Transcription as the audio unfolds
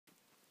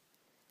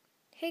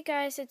Hey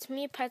guys, it's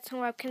me, Pets and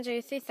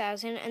Webkinzer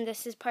 3000, and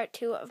this is part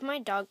 2 of my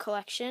dog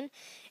collection.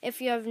 If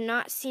you have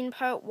not seen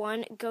part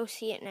 1, go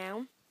see it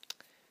now.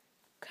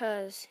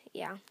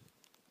 Yeah.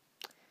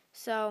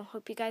 So,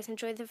 hope you guys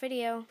enjoyed the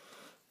video.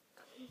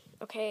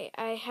 Okay,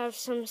 I have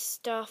some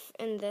stuff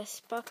in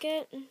this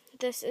bucket.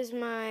 This is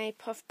my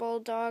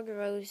Puffball dog,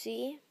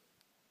 Rosie.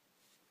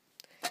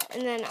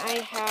 And then I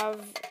have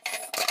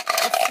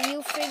a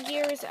few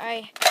figures.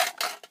 I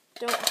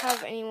don't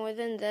have any more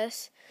than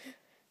this.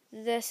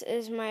 This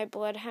is my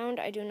Bloodhound.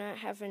 I do not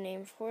have a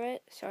name for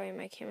it. Sorry,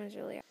 my camera's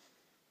really...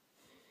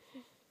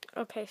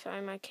 Okay, sorry,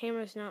 my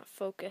camera's not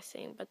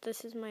focusing, but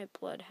this is my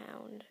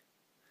Bloodhound.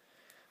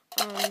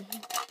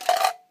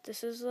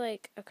 This is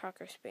like a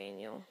Cocker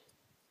Spaniel.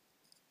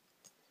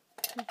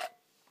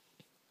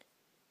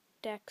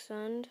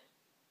 Dachshund.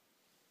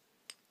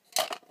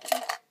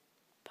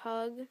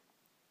 Pug.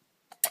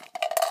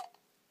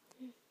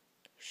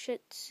 Shih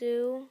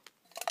Tzu.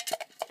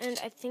 And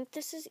I think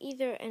this is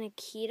either an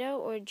Akita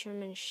or a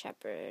German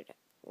Shepherd,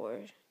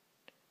 or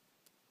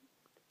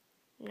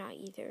not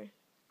either.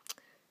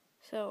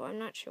 So I'm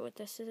not sure what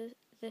this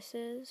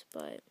is,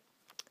 but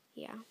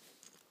yeah.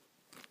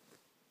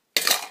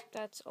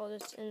 That's all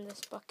that's in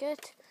this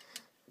bucket.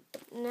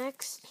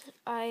 Next,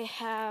 I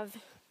have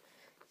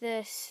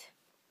this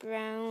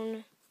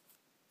brown,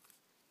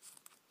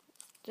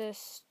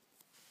 this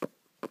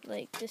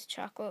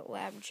chocolate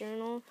lab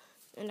journal,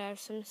 and I have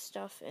some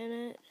stuff in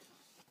it.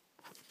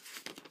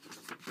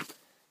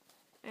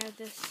 I have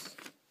this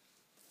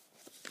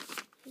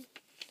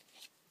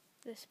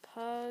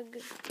pug,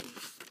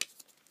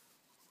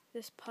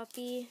 this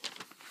puppy,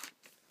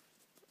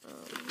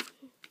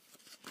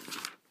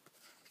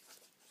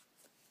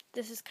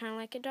 this is kind of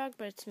like a dog,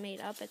 but it's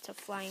made up. It's a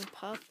flying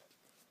pup.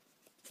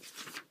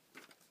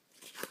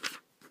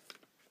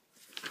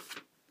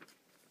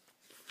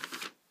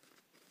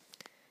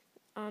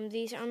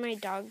 These are my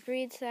dog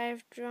breeds that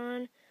I've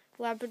drawn: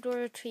 Labrador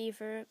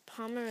Retriever,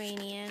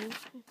 Pomeranian,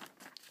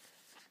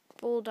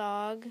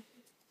 Bulldog,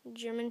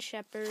 German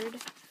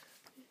Shepherd,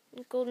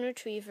 Golden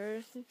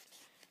Retriever,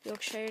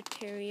 Yorkshire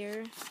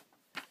Terrier,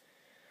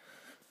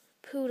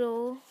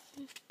 Poodle,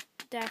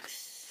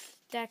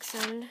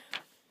 Dachshund,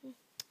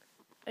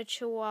 a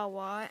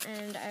Chihuahua,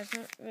 and I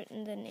haven't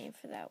written the name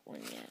for that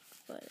one yet,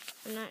 but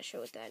I'm not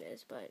sure what that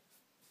is, but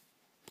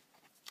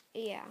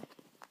yeah.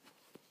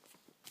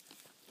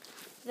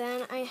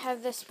 Then I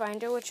have this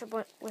binder with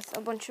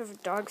a bunch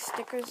of dog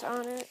stickers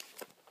on it.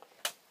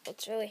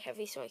 It's really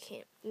heavy, so I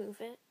can't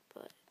move it,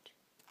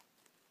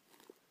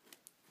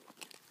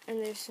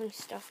 and there's some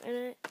stuff in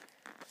it.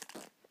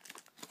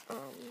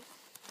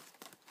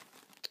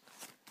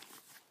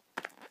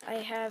 I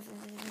have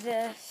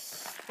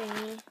this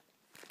thingy,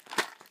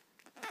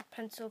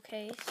 pencil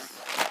case,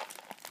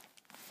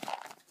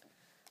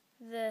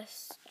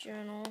 this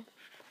journal,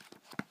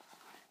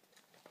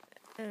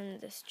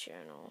 and this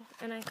journal,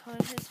 and I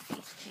colored his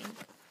face pink,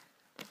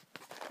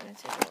 and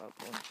it's adorable,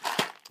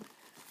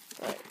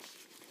 but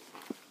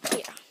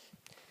yeah.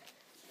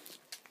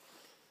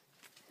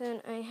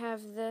 Then I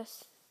have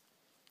this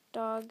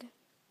dog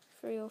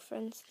for your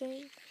friends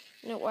thing,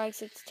 and it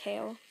wags its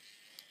tail,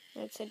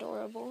 and it's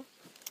adorable.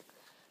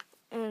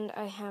 And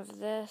I have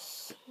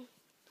this,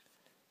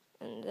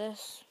 and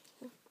this,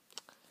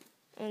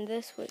 and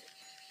this would...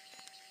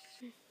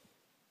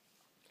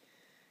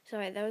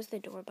 Sorry, that was the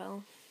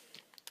doorbell.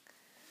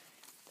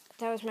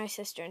 That was my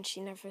sister, and she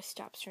never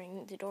stops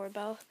ringing the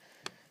doorbell.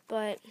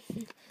 But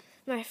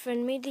my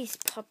friend made these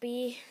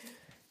puppy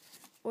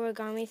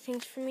origami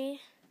things for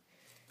me.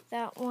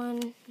 That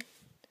one,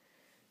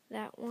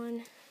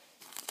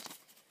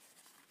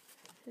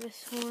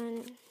 this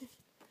one,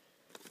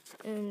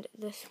 and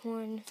this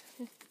one.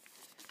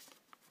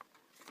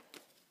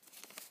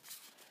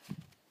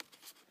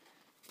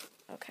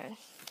 Okay.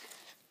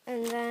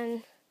 And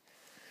then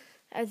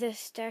I have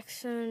this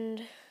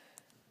Dachshund.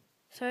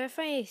 Sorry if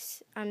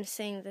I'm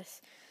saying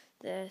this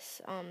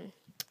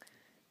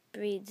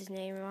breed's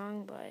name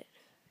wrong, but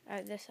I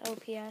have this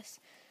OPS,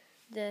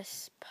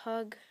 this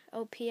Pug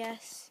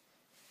OPS,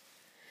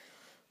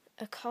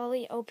 a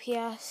Collie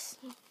OPS,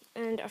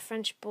 and a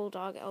French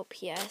Bulldog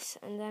LPS.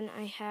 And then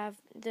I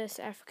have this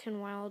African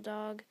Wild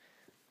Dog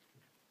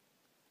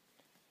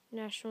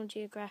National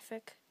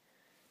Geographic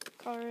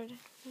card,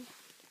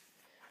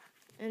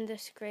 and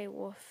this Grey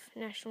Wolf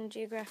National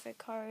Geographic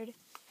card.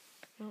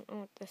 I don't know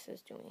what this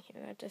is doing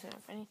here. That doesn't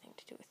have anything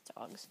to do with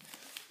dogs.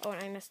 Oh,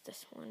 and I missed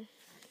this one.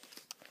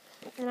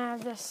 And I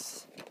have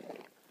this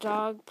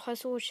dog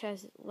puzzle which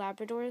has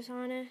Labradors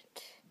on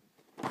it.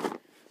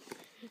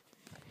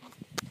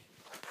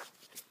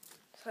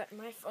 So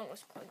my phone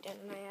was plugged in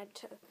and I had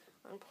to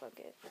unplug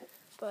it.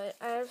 But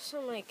I have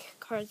some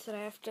cards that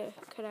I have to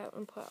cut out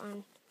and put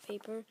on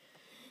paper.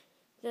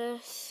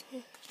 This,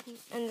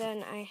 and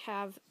then I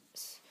have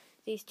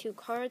these two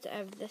cards. I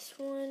have this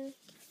one.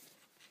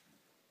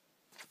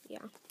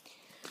 Yeah.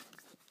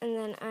 And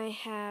then I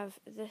have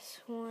this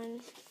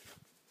one.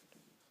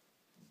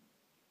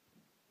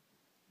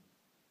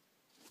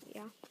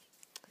 Yeah.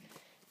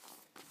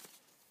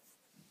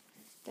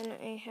 Then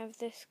I have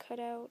this cut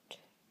out.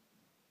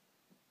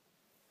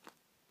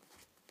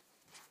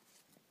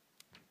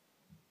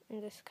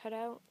 And this cut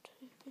out.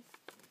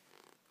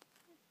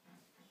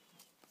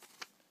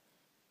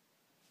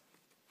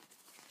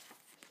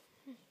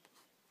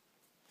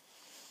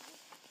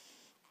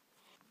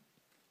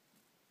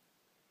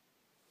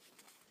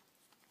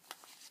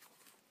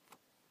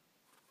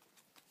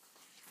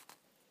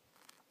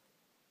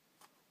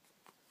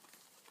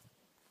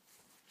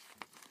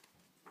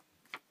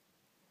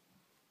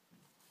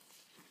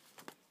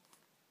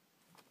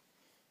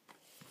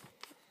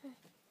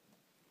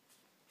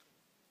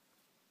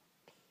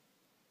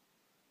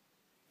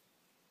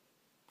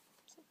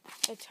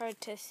 It's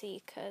hard to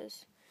see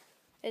because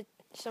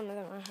some of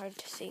them are hard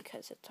to see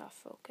because it's off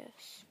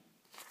focus.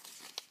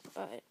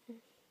 But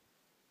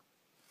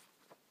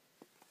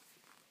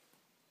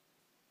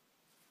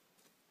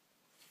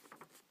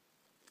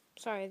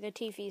sorry, the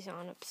TV's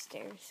on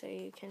upstairs, so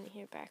you can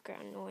hear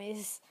background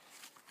noise.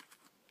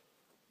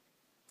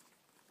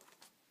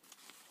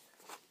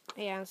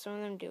 Yeah, some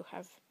of them do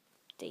have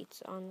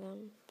dates on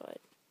them, but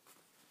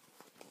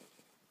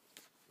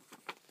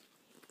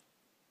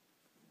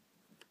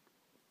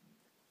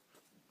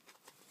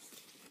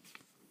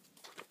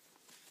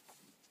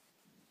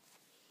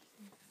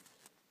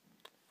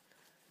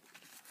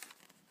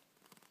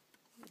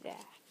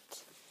that.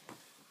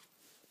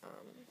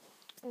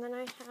 And then I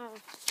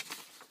have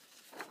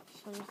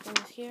some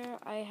things here.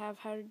 I have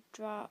how to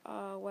draw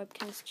a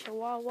Webkinz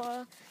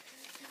Chihuahua,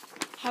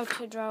 how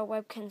to draw a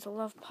Webkinz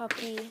Love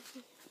Puppy,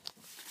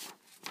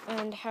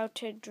 and how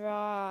to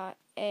draw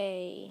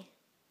a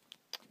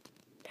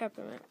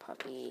Peppermint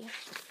Puppy.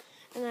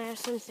 And I have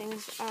some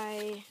things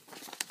I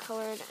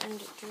colored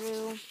and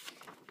drew: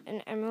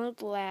 an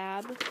Emerald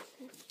Lab,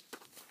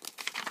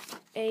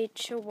 a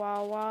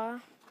Chihuahua.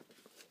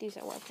 These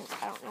are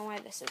Webkinz. I don't know why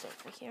this is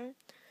over here.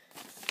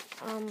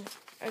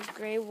 A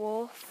gray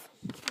wolf,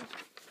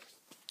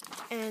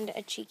 and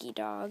a cheeky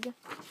dog.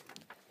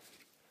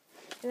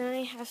 And then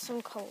I have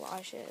some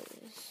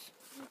collages.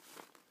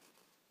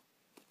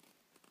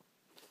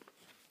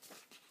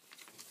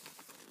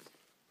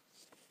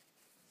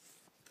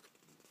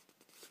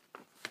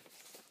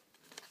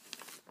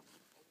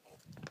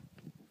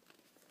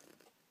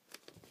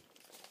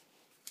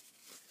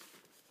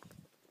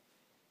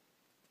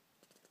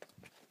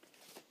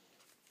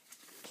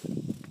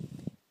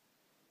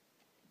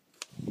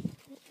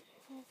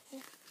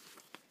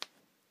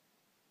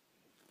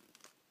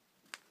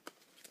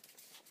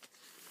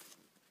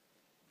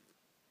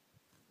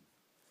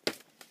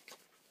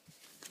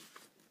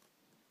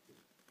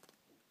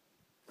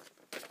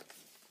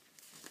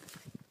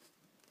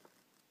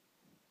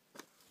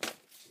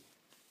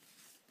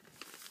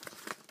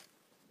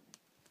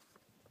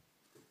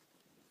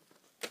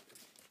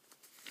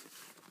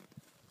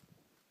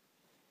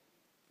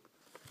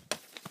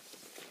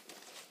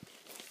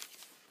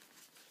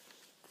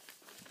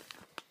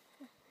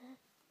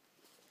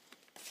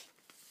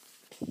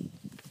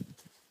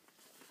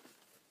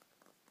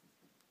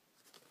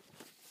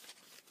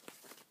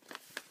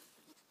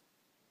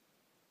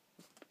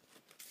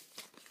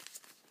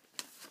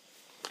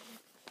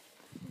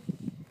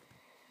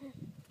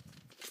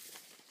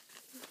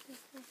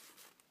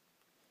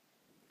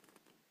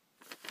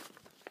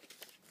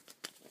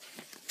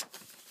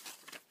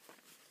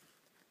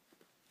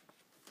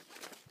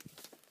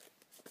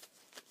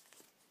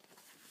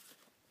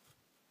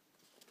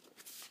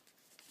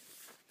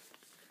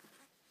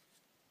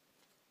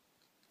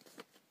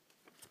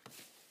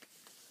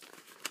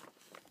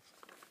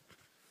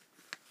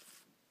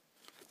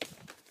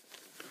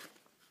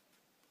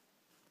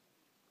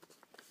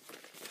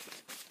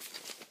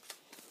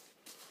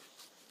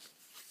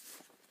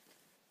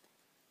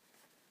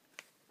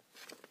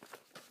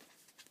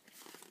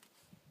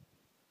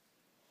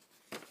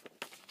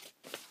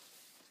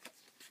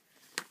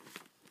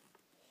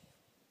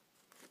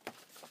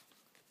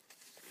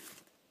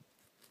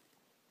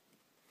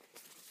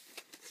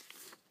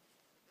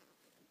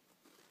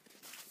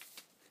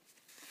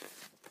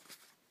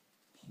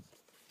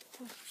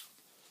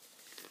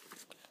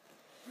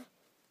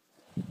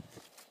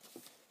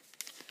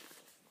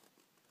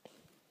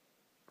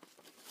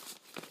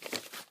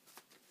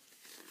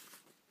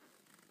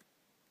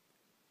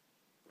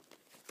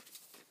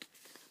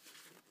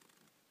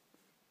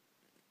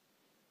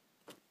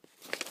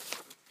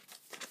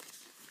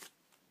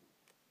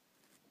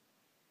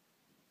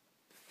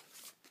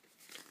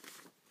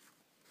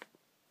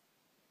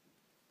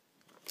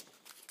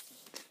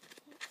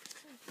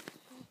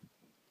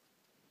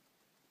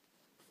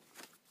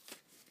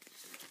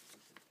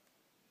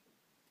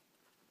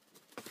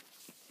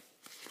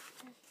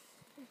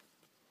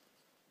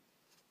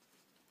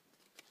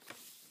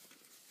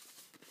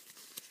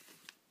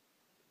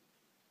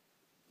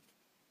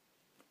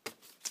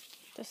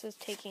 This is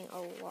taking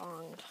a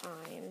long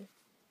time.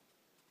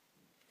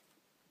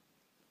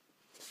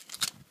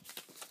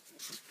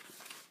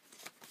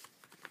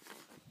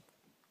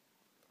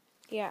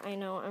 Yeah, I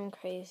know, I'm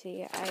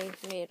crazy. I've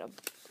made a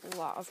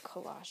lot of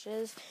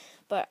collages,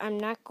 but I'm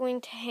not going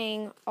to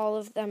hang all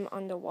of them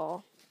on the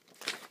wall.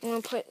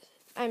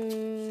 I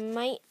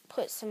might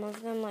put some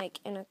of them like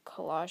in a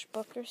collage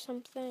book or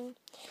something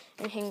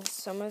and hang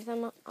some of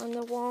them on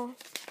the wall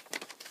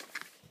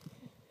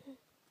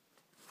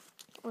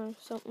or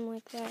something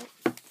like that.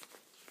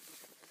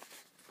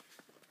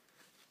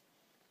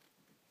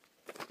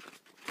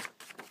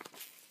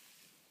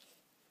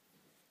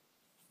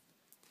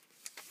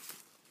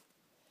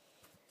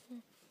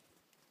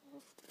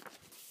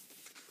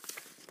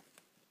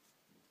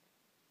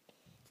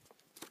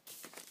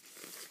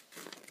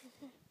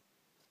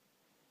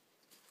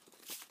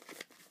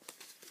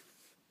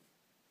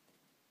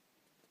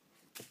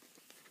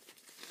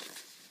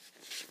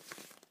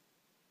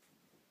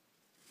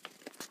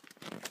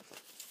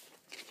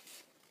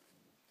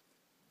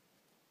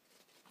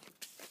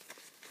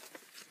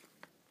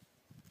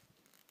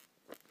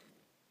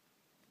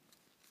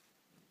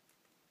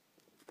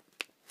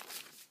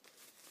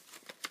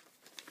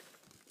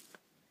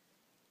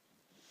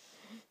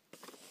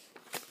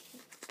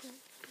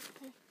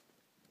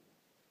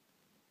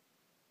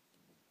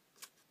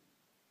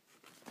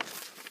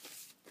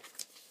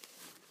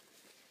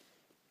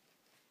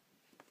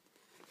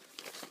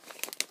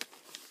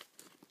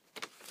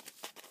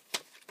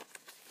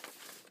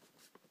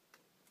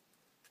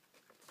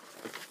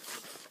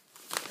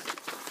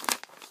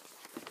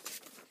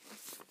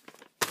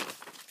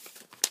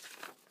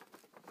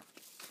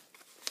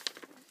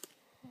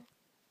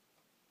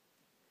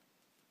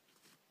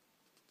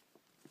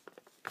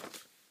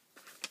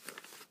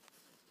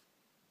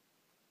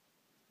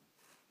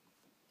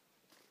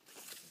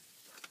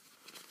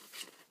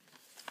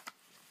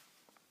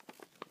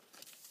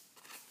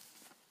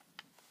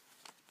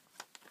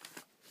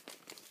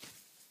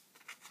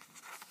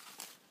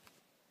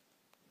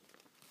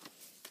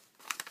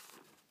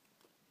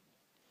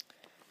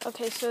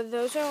 Okay, so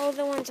those are all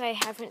the ones I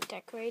haven't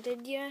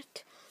decorated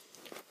yet.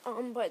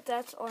 But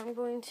that's all I'm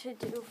going to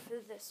do for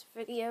this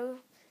video.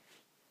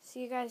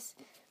 See you guys.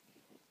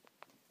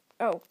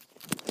 Oh,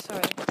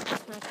 sorry.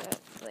 It's not that,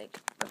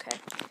 okay.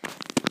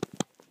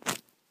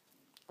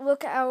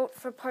 Look out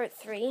for part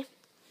 3.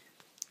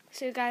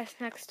 See you guys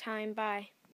next time. Bye.